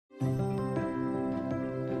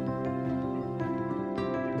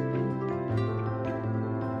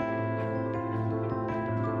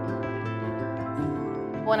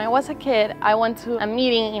When I was a kid, I went to a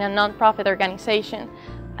meeting in a nonprofit organization,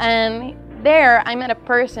 and there I met a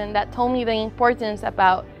person that told me the importance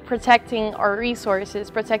about protecting our resources,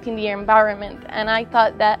 protecting the environment, and I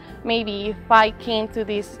thought that maybe if I came to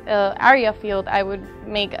this area field, I would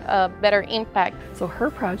make a better impact. So her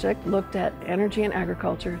project looked at energy and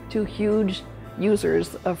agriculture, two huge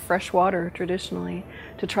users of fresh water traditionally,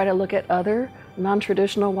 to try to look at other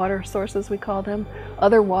non-traditional water sources, we call them,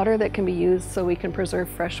 other water that can be used so we can preserve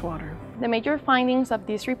fresh water. The major findings of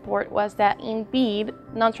this report was that indeed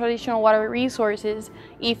non-traditional water resources,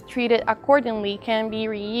 if treated accordingly, can be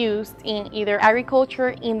reused in either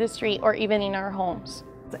agriculture, industry, or even in our homes.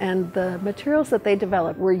 And the materials that they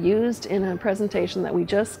developed were used in a presentation that we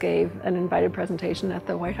just gave, an invited presentation at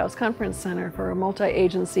the White House Conference Center for a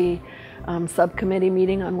multi-agency subcommittee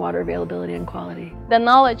meeting on water availability and quality. The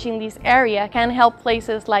knowledge in this area can help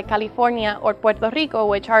places like California or Puerto Rico,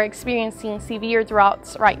 which are experiencing severe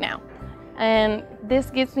droughts right now. And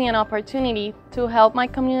this gives me an opportunity to help my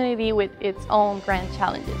community with its own grand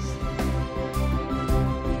challenges.